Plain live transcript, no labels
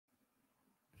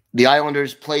The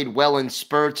Islanders played well in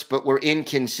spurts, but were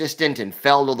inconsistent and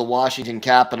fell to the Washington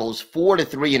Capitals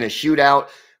 4-3 in a shootout.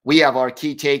 We have our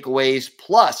key takeaways,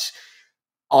 plus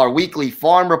our weekly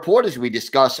farm report as we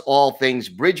discuss all things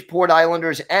Bridgeport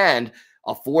Islanders, and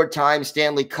a four-time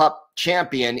Stanley Cup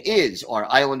champion is our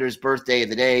Islanders birthday of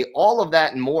the day. All of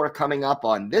that and more coming up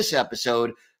on this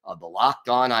episode of the Locked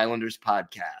On Islanders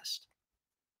podcast.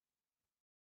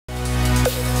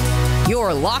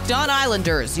 Your Locked On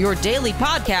Islanders, your daily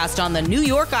podcast on the New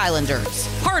York Islanders.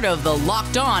 Part of the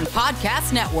Locked On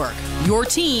Podcast Network, your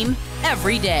team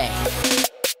every day.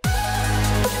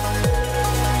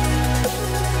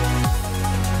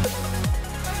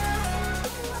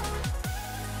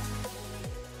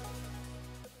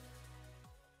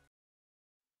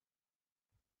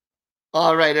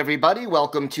 All right, everybody.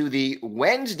 Welcome to the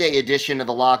Wednesday edition of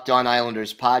the Locked On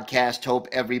Islanders podcast. Hope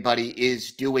everybody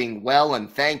is doing well,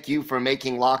 and thank you for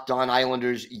making Locked On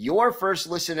Islanders your first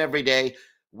listen every day.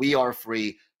 We are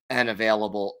free and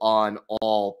available on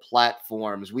all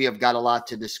platforms. We have got a lot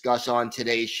to discuss on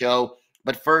today's show,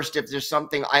 but first, if there's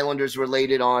something Islanders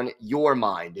related on your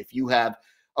mind, if you have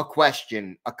a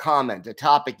question, a comment, a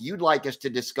topic you'd like us to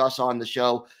discuss on the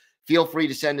show, feel free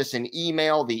to send us an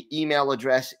email. The email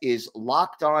address is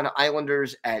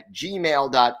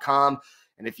lockedonislanders@gmail.com.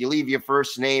 And if you leave your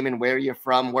first name and where you're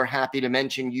from, we're happy to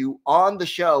mention you on the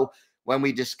show when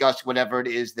we discuss whatever it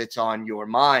is that's on your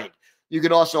mind. You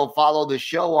could also follow the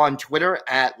show on Twitter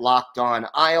at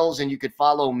LockedOnIsles, and you could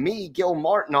follow me, Gil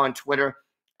Martin, on Twitter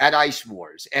at Ice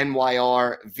Wars,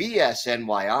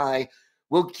 NYRVSNYI.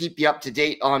 We'll keep you up to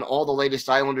date on all the latest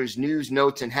Islanders news,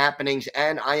 notes, and happenings,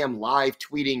 and I am live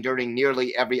tweeting during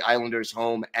nearly every Islanders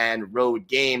home and road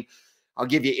game. I'll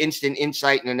give you instant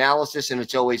insight and analysis, and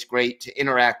it's always great to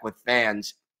interact with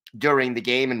fans during the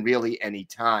game and really any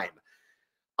time.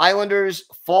 Islanders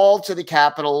fall to the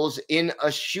Capitals in a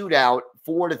shootout,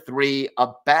 4-3, a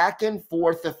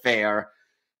back-and-forth affair,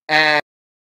 and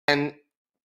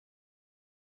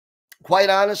quite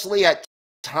honestly, at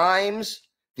times,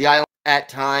 the Islanders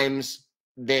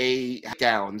they have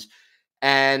downs.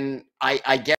 And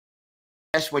I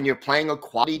guess when you're playing a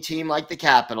quality team like the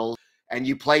Capitals and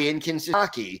you play inconsistent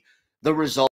hockey, the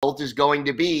result is going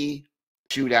to be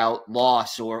shootout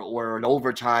loss or an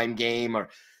overtime game or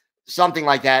something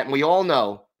like that. And we all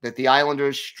know that the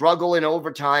Islanders struggle in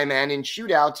overtime and in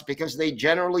shootouts because they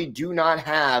generally do not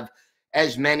have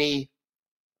as many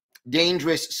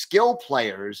dangerous skill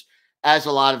players as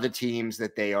a lot of the teams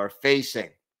that they are facing.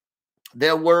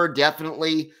 There were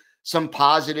definitely some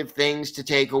positive things to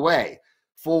take away.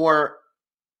 For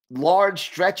large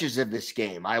stretches of this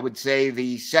game, I would say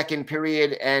the second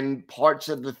period and parts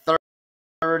of the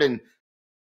third and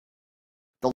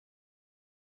the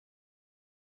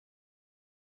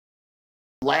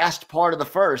last part of the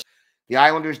first, the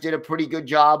Islanders did a pretty good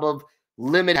job of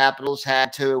limiting Capitals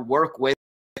had to work with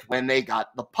when they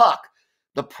got the puck.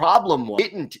 The problem was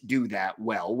didn't do that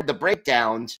well. The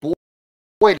breakdowns,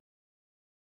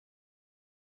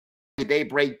 they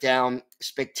break down.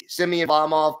 Simeon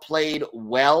Varlamov played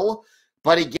well,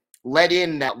 but again, let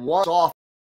in that one soft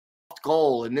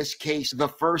goal, in this case, the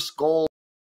first goal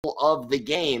of the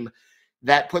game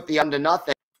that put the under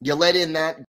nothing. You let in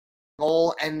that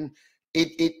goal, and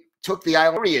it took the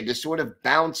Islanders to sort of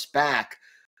bounce back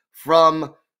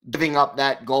from giving up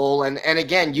that goal. And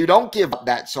again, you don't give up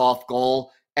that soft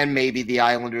goal, and maybe the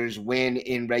Islanders win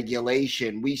in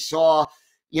regulation. We saw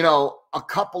a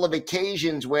couple of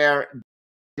occasions where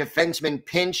defensemen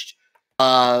pinched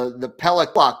the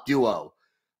Pelech duo.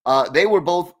 They were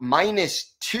both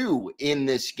 -2 in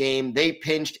this game. They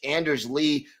pinched. Anders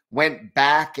Lee went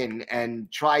back and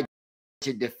tried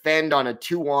to defend on a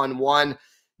 2-on-1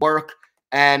 work.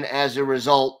 And as a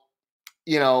result,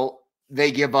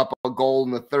 they give up a goal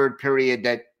in the third period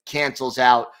that cancels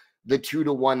out the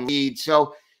 2-1 lead.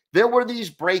 So there were these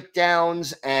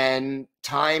breakdowns and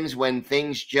times when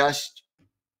things just,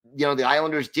 the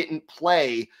Islanders didn't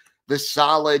play the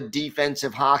solid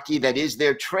defensive hockey that is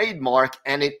their trademark,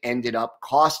 and it ended up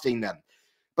costing them.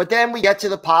 But then we get to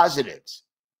the positives.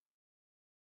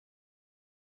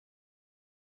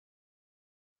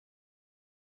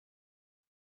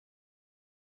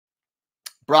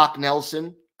 Brock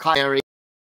Nelson, Kyle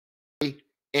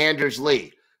Anders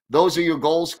Lee. Those are your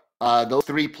goals. Those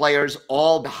three players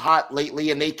all hot lately,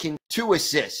 and they can 2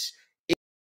 assists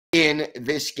in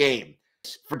this game.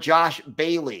 For Josh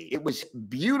Bailey, it was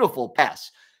beautiful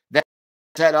pass that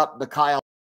set up the Kyle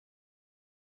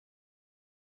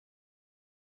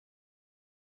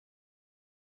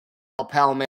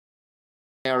Palmieri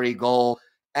goal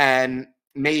and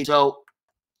made. So,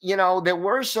 there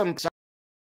were some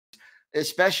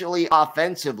especially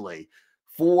offensively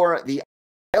for the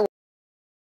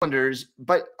Islanders.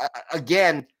 But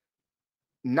again,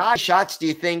 not shots do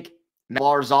you think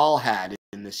Barzal had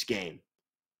in this game?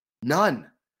 None.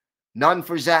 None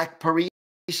for Zach Parise,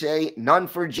 none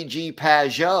for Gigi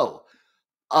Pajot.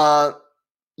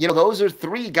 Those are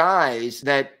three guys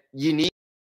that you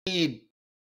need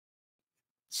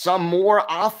some more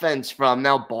offense from.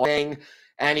 Now, Bang,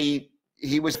 and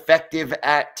he was effective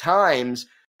at times,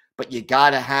 but you got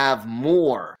to have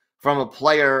more from a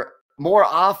player, more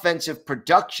offensive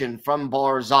production from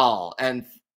Barzal. And,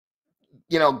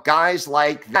 guys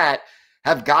like that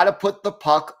have got to put the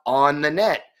puck on the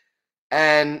net.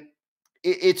 And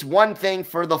it's one thing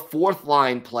for the fourth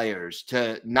line players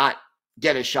to not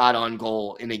get a shot on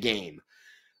goal in a game,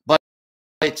 but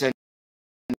it's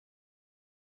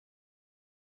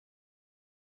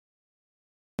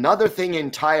another thing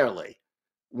entirely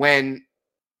when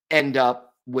end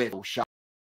up with shots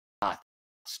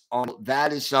on.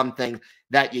 That is something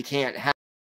that you can't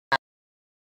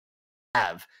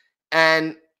have.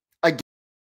 And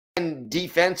again,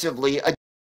 defensively, a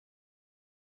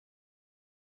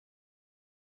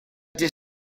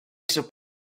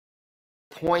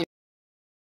disappointing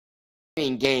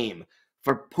game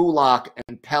for Pulock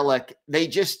and Pelech. They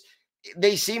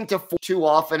seem to fall too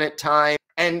often at times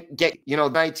and get,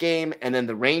 night's game and then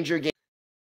the Ranger game.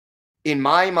 In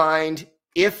my mind,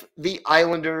 if the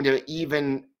Islanders to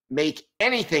even make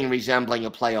anything resembling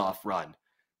a playoff run,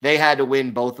 they had to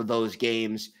win both of those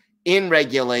games in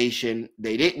regulation.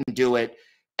 They didn't do it.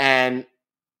 And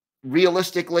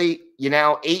realistically,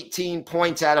 18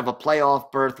 points out of a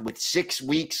playoff berth with 6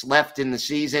 weeks left in the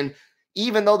season.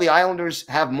 Even though the Islanders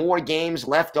have more games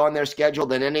left on their schedule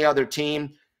than any other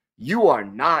team, you are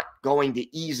not going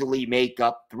to easily make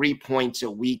up 3 points a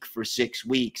week for 6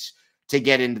 weeks to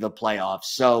get into the playoffs.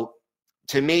 So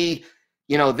to me,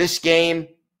 this game,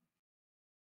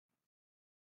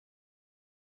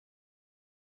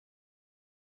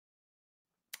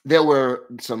 there were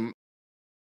some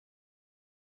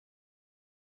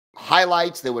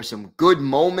highlights. There were some good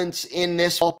moments in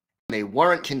this. They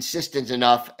weren't consistent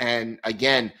enough. And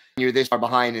again, you're this far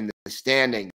behind in the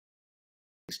standings.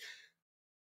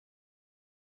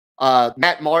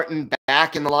 Matt Martin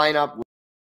back in the lineup.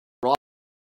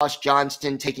 Ross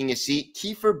Johnston taking a seat.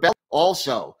 Kiefer Bell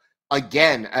also,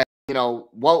 again,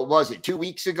 what was it, 2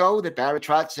 weeks ago that Barry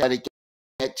Trotz had to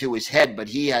get to his head, but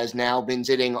he has now been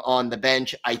sitting on the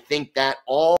bench. I think that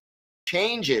all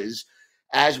changes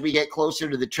as we get closer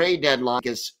to the trade deadline,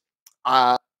 because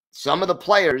some of the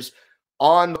players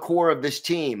on the core of this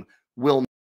team will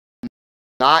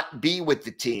not be with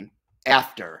the team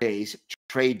after today's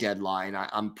trade deadline.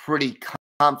 I'm pretty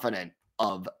confident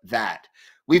of that.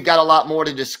 We've got a lot more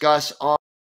to discuss on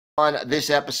this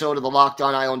episode of the Locked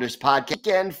On Islanders podcast.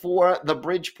 Again, for the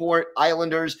Bridgeport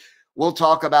Islanders, we'll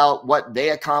talk about what they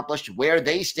accomplished, where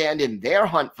they stand in their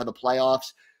hunt for the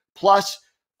playoffs, plus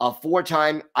a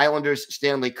 4-time Islanders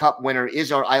Stanley Cup winner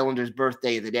is our Islanders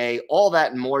birthday of the day. All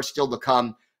that and more still to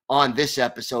come on this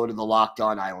episode of the Locked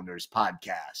On Islanders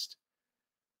podcast.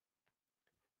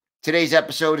 Today's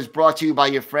episode is brought to you by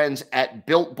your friends at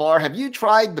Built Bar. Have you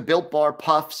tried the Built Bar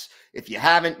Puffs? If you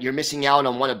haven't, you're missing out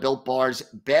on one of Built Bar's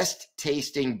best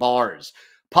tasting bars.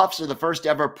 Puffs are the first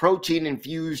ever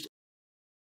protein-infused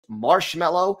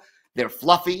marshmallow. They're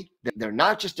fluffy. They're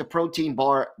not just a protein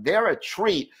bar. They're a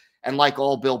treat. And like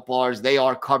all Built Bars, they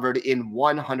are covered in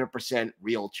 100%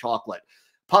 real chocolate.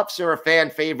 Puffs are a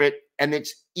fan favorite, and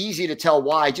it's easy to tell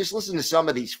why. Just listen to some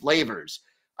of these flavors.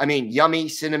 Yummy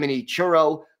cinnamony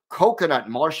churro, coconut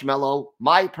marshmallow,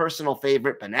 my personal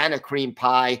favorite, banana cream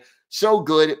pie. So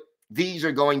good. These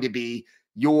are going to be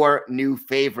your new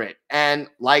favorite. And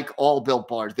like all Built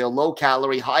Bars, they're low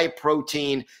calorie, high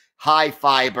protein, high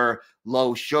fiber,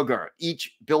 low sugar.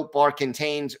 Each Built Bar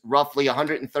contains roughly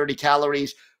 130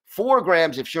 calories, 4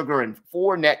 grams of sugar, and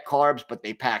 4 net carbs, but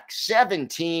they pack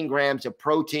 17 grams of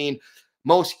protein.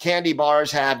 Most candy bars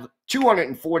have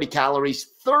 240 calories,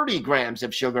 30 grams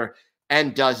of sugar,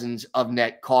 and dozens of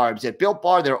net carbs. At Built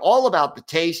Bar, they're all about the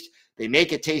taste. They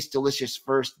make it taste delicious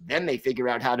first, then they figure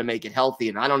out how to make it healthy.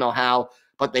 And I don't know how,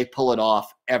 but they pull it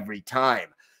off every time.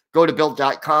 Go to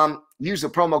Built.com, use the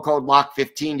promo code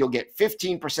LOCK15. You'll get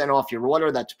 15% off your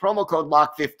order. That's promo code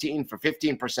LOCK15 for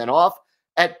 15% off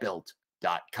at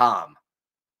Built.com.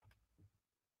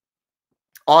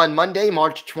 On Monday,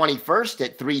 March 21st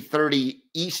at 3:30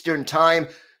 Eastern Time,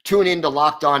 tune in to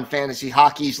Locked On Fantasy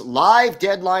Hockey's live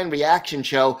deadline reaction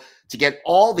show to get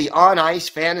all the on-ice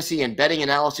fantasy and betting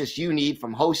analysis you need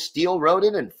from hosts Steele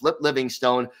Roden and Flip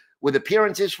Livingstone, with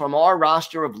appearances from our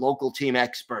roster of local team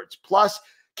experts. Plus,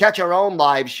 Catch our own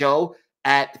live show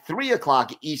at 3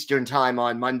 o'clock Eastern time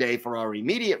on Monday for our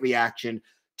immediate reaction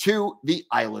to the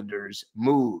Islanders'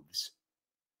 moves.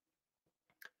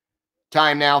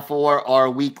 Time now for our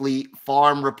weekly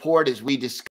farm report as we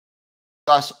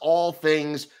discuss all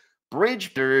things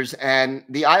Bridgeport, and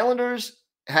the Islanders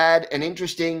had an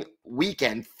interesting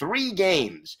weekend. 3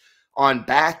 games on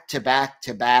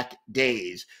back-to-back-to-back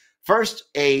days. First,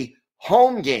 a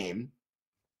home game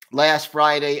last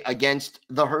Friday against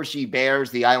the Hershey Bears.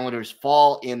 The Islanders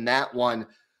fall in that one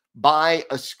by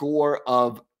a score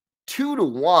of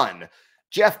 2-1.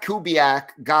 Jeff Kubiak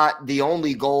got the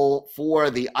only goal for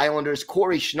the Islanders.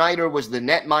 Corey Schneider was the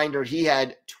netminder. He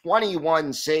had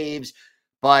 21 saves,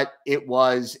 but it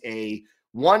was a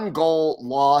 1-goal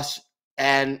loss.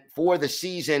 And for the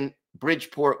season,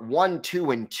 Bridgeport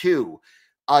 1-2-2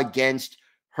 against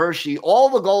Hershey. All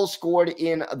the goals scored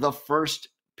in the first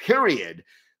period,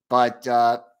 but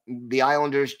the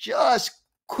Islanders just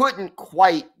couldn't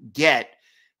quite get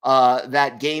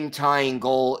that game-tying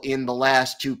goal in the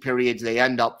last 2 periods. They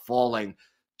end up falling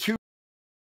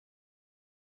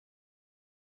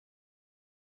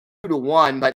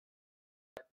 2-1, but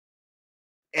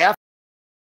after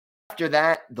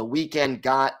that, the weekend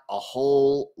got a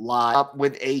whole lot up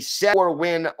with a 7-4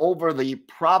 win over the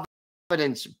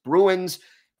Providence Bruins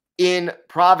in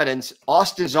Providence.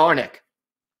 Austin Czarnik,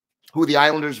 who the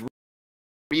Islanders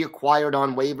reacquired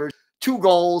on waivers, 2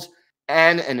 goals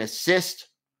and an assist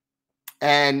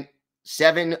and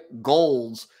 7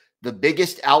 goals, the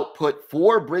biggest output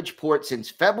for Bridgeport since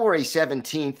February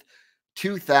 17th,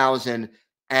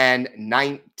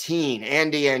 2019.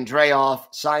 Andy Andreoff,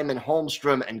 Simon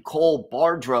Holmstrom, and Cole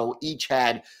Bardreau each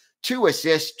had 2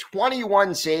 assists,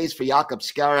 21 saves for Jakob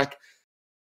Skarek,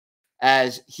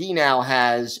 as he now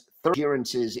has 30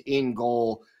 appearances in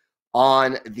goal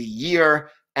on the year.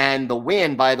 And the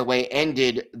win, by the way,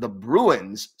 ended the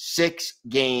Bruins'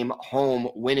 6-game home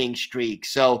winning streak.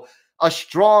 So a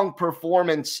strong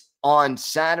performance on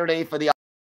Saturday for the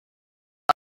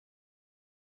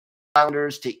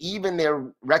Islanders to even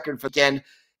their record for the weekend.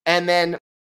 And then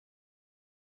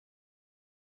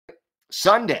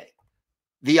Sunday,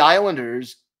 the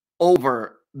Islanders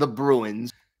over the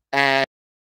Bruins, and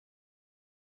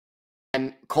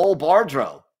Cole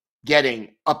Bardreau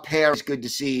getting a pair. It's good to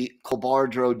see Cole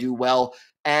Bardreau do well,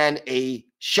 and a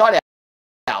shutout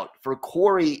for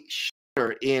Corey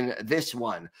Schneider in this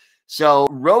one. So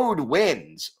road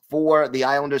wins for the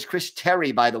Islanders. Chris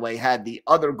Terry, by the way, had the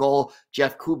other goal.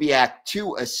 Jeff Kubiak,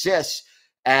 2 assists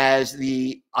as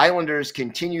the Islanders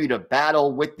continue to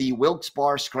battle with the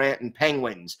Wilkes-Barre Scranton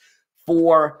Penguins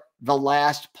for the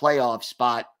last playoff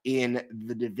spot in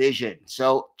the division.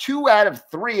 So 2 out of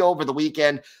 3 over the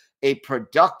weekend, a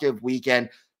productive weekend.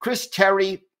 Chris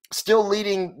Terry still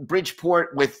leading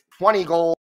Bridgeport with 20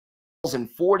 goals and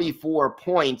 44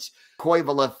 points.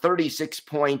 Koivula, 36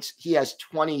 points. He has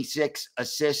 26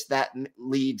 assists. That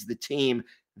leads the team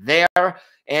there.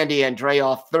 Andy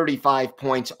Andreoff, 35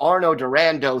 points. Arno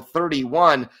Durando,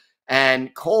 31.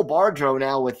 And Cole Bardreau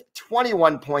now with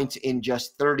 21 points in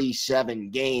just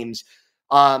 37 games.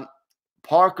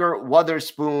 Parker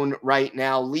Wotherspoon right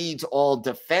now leads all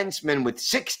defensemen with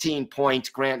 16 points.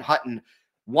 Grant Hutton,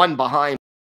 1 behind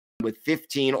with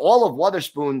 15. All of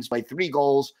Wotherspoon's by 3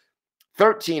 goals,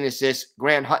 13 assists.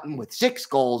 Grant Hutton with 6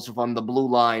 goals from the blue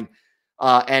line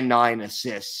and 9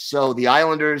 assists. So the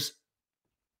Islanders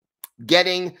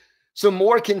getting some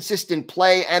more consistent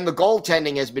play, and the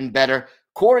goaltending has been better.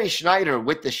 Corey Schneider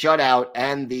with the shutout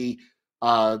and the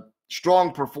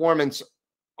strong performance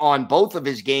on both of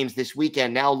his games this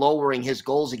weekend, now lowering his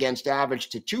goals against average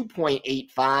to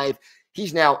 2.85.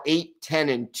 He's now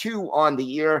 8-10-2 on the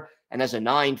year and has a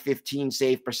 .915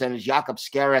 save percentage. Jakob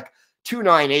Skarek,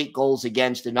 298 goals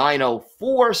against, a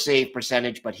 .904 save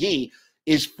percentage, but he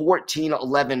is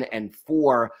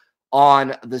 14-11-4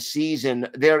 on the season.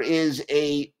 There is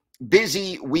a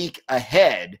busy week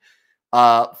ahead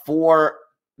for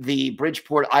the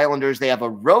Bridgeport Islanders. They have a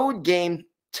road game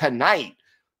tonight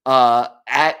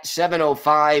at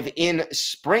 7:05 in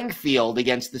Springfield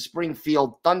against the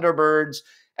Springfield Thunderbirds.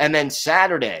 And then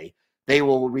Saturday, they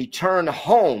will return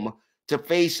home to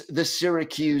face the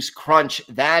Syracuse Crunch.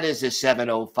 That is a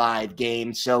 7:05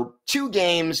 game. So 2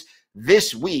 games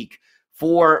this week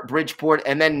for Bridgeport.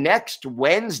 And then next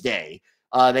Wednesday,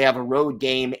 they have a road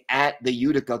game at the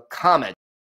Utica Comets.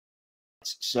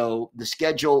 So the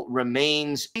schedule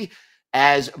remains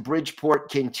as Bridgeport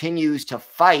continues to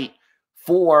fight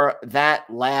for that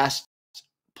last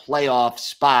playoff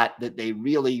spot that they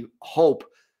really hope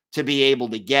to be able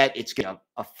to get. It's going to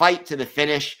a fight to the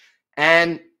finish.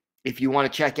 And if you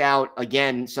want to check out,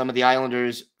 again, some of the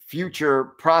Islanders' future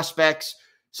prospects,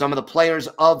 some of the players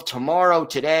of tomorrow,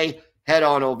 today, head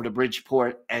on over to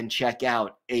Bridgeport and check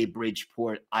out a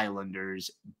Bridgeport Islanders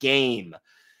game.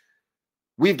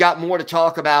 We've got more to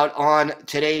talk about on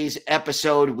today's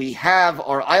episode. We have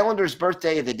our Islanders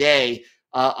birthday of the day,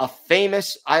 a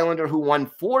famous Islander who won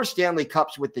 4 Stanley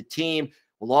Cups with the team.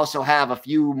 We'll also have a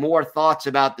few more thoughts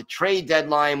about the trade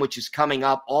deadline, which is coming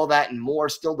up. All that and more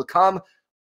still to come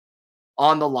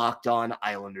on the Locked On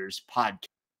Islanders podcast.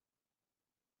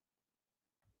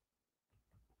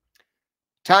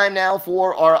 Time now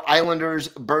for our Islanders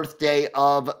birthday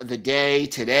of the day.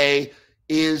 Today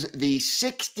is the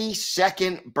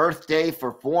 62nd birthday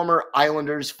for former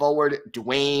Islanders forward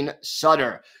Duane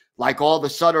Sutter. Like all the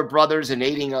Sutter brothers, a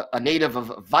native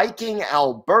of Viking,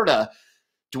 Alberta,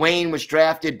 Duane was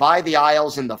drafted by the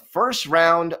Isles in the first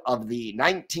round of the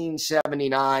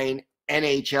 1979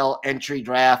 NHL entry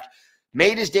draft.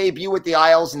 Made his debut with the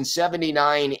Isles in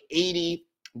 79-80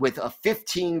 with a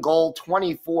 15-goal,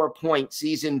 24-point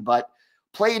season, but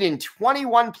played in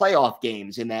 21 playoff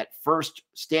games in that first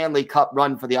Stanley Cup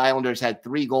run for the Islanders, had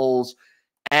 3 goals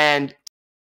and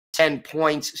 10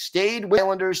 points, stayed with the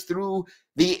Islanders through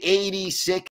the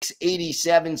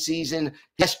 86-87 season.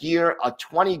 Last year, a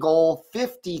 20-goal,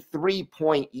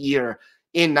 53-point year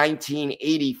in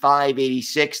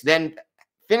 1985-86, then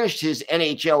finished his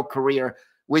NHL career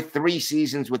with 3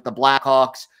 seasons with the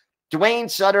Blackhawks. Duane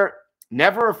Sutter,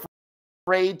 never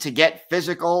afraid to get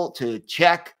physical, to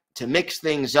check, to mix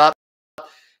things up,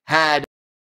 had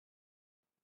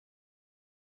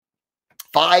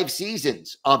 5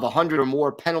 seasons of 100 or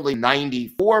more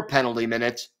 94 penalty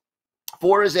minutes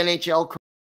for his NHL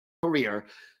career.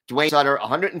 Duane Sutter,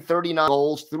 139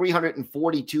 goals,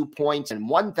 342 points, and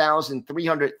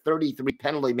 1,333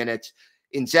 penalty minutes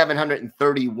in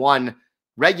 731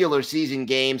 regular season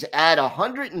games. Add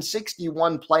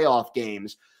 161 playoff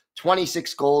games,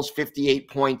 26 goals, 58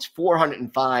 points,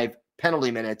 405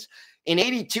 penalty minutes. In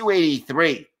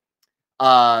 82-83,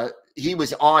 he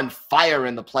was on fire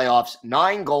in the playoffs.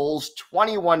 9 goals,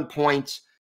 21 points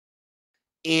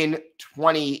in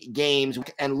 20 games.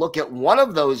 And look at one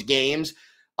of those games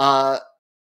in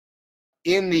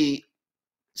the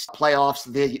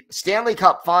playoffs, the Stanley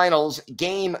Cup Finals,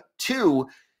 Game 2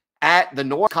 at the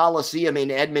North Coliseum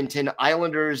in Edmonton,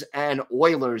 Islanders and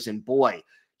Oilers. And boy,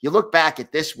 you look back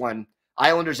at this one,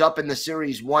 Islanders up in the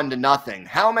series 1-0.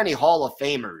 How many Hall of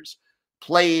Famers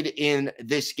played in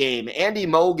this game? Andy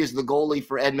Moog is the goalie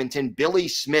for Edmonton. Billy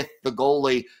Smith, the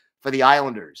goalie for the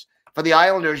Islanders. For the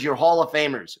Islanders, your Hall of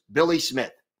Famers: Billy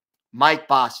Smith, Mike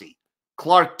Bossy,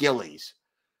 Clark Gillies,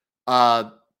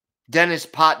 Dennis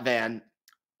Potvin,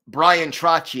 Brian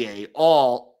Trottier,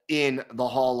 all in the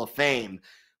Hall of Fame.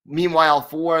 Meanwhile,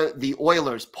 for the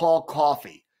Oilers, Paul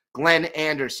Coffey, Glenn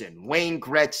Anderson, Wayne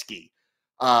Gretzky,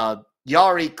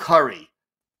 Yari Curry,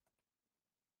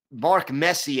 Mark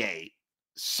Messier.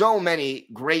 So many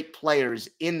great players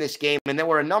in this game. And there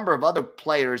were a number of other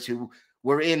players who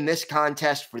were in this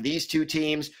contest for these two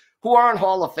teams who aren't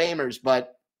Hall of Famers,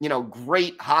 but, you know,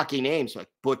 great hockey names like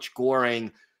Butch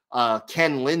Goring,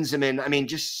 Ken Linseman. I mean,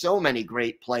 just so many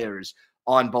great players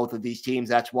on both of these teams.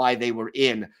 That's why they were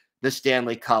in the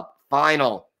Stanley Cup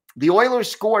Final. The Oilers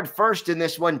scored first in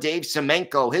this one. Dave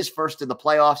Semenko, his first of the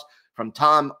playoffs, from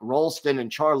Tom Rolston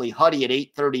and Charlie Huddy at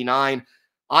 8:39.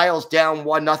 Isles down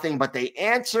 1-0, but they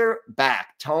answer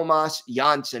back. Tomas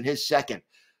Janssen, his second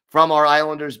from our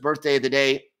Islanders birthday of the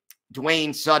day.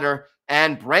 Duane Sutter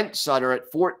and Brent Sutter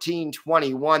at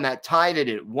 14:21. That tied it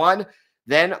at 1.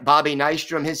 Then Bobby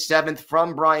Nystrom, his 7th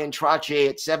from Brian Trottier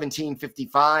at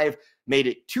 17:55, made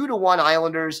it 2-1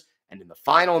 Islanders. And in the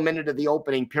final minute of the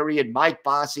opening period, Mike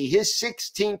Bossy, his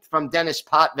 16th from Dennis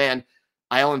Potvin.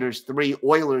 Islanders 3,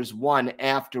 Oilers 1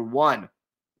 after 1.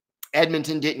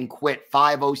 Edmonton didn't quit.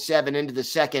 5:07 into the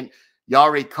second.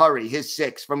 Yari Curry, his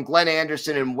 6th from Glenn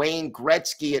Anderson and Wayne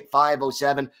Gretzky at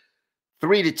 5:07.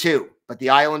 3-2. But the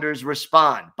Islanders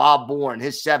respond. Bob Bourne,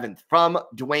 his 7th from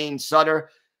Duane Sutter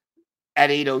at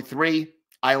 8:03.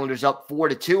 Islanders up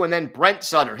 4-2. And then Brent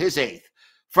Sutter, his 8th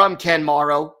from Ken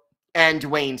Morrow and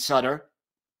Duane Sutter.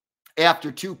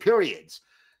 After 2 periods,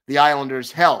 the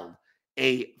Islanders held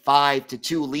a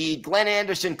 5-2 lead. Glenn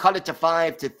Anderson cut it to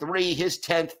 5-3, his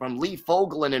 10th from Lee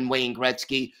Fogelin and Wayne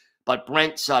Gretzky. But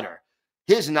Brent Sutter,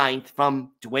 his 9th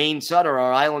from Duane Sutter,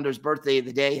 our Islanders birthday of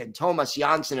the day, and Tomas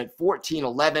Janssen at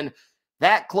 14:11.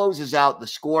 That closes out the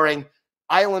scoring.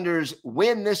 Islanders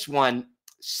win this one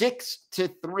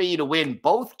 6-3 to win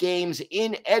both games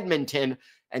in Edmonton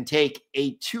and take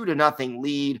a 2-0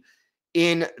 lead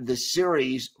in the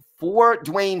series for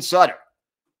Duane Sutter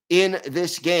in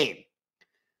this game.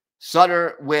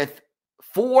 Sutter with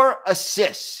 4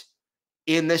 assists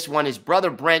in this one. His brother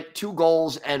Brent, 2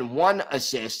 goals and 1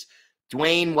 assist.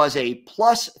 Dwayne was a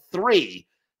 +3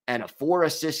 and a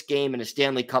 4-assist game in a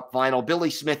Stanley Cup final. Billy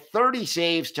Smith, 30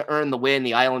 saves to earn the win.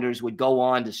 The Islanders would go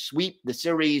on to sweep the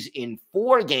series in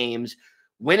 4 games,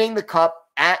 winning the Cup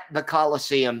at the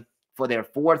Coliseum for their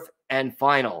 4th and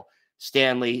final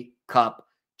Stanley Cup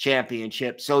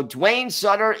championship. So Dwayne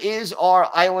Sutter is our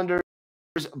Islanders'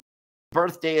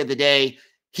 birthday of the day.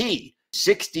 He,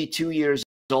 62 years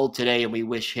old today, and we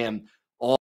wish him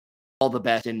all the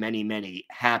best and many, many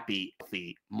happy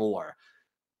more.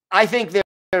 I think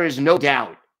there is no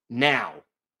doubt now,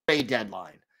 trade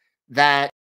deadline,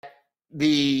 that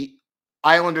the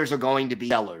Islanders are going to be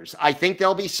sellers. I think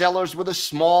they'll be sellers with a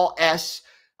small s.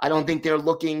 I don't think they're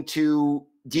looking to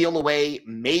deal away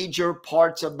major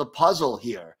parts of the puzzle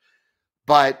here.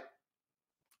 But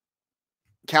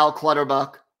Cal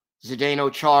Clutterbuck,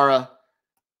 Zdeno Chara,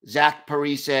 Zach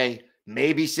Parise,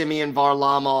 maybe Semyon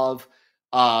Varlamov,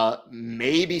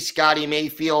 maybe Scotty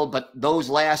Mayfield, but those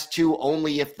last 2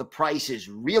 only if the price is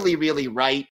really, really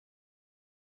right.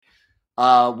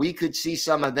 We could see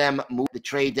some of them move the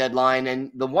trade deadline.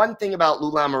 And the one thing about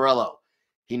Lou Lamoriello,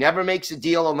 he never makes a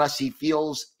deal unless he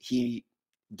feels he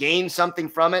gains something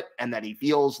from it and that he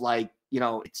feels like,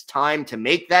 it's time to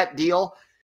make that deal.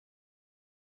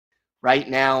 Right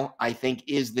now, I think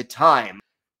is the time.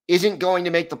 Isn't going to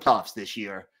make the playoffs this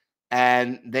year.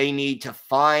 And they need to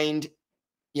find,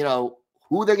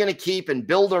 who they're going to keep and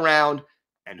build around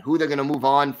and who they're going to move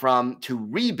on from to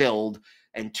rebuild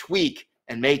and tweak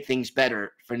and make things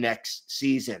better for next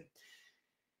season.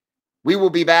 We will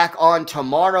be back on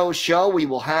tomorrow's show. We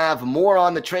will have more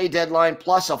on the trade deadline,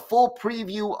 plus a full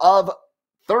preview of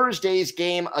Thursday's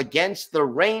game against the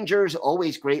Rangers.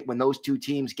 Always great when those 2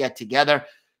 teams get together.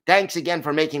 Thanks again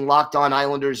for making Locked On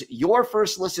Islanders your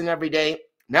first listen every day.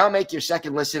 Now make your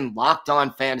second listen Locked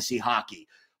On Fantasy Hockey.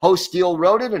 Hosts Gil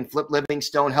Martin and Flip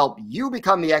Livingstone help you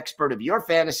become the expert of your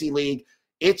fantasy league.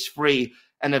 It's free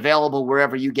and available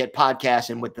wherever you get podcasts.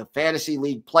 And with the Fantasy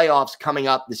League playoffs coming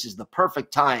up, this is the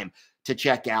perfect time to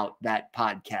check out that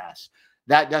podcast.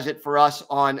 That does it for us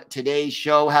on today's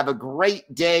show. Have a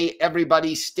great day,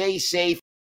 everybody. Stay safe.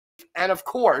 And of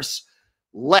course,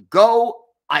 let's go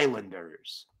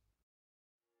Islanders.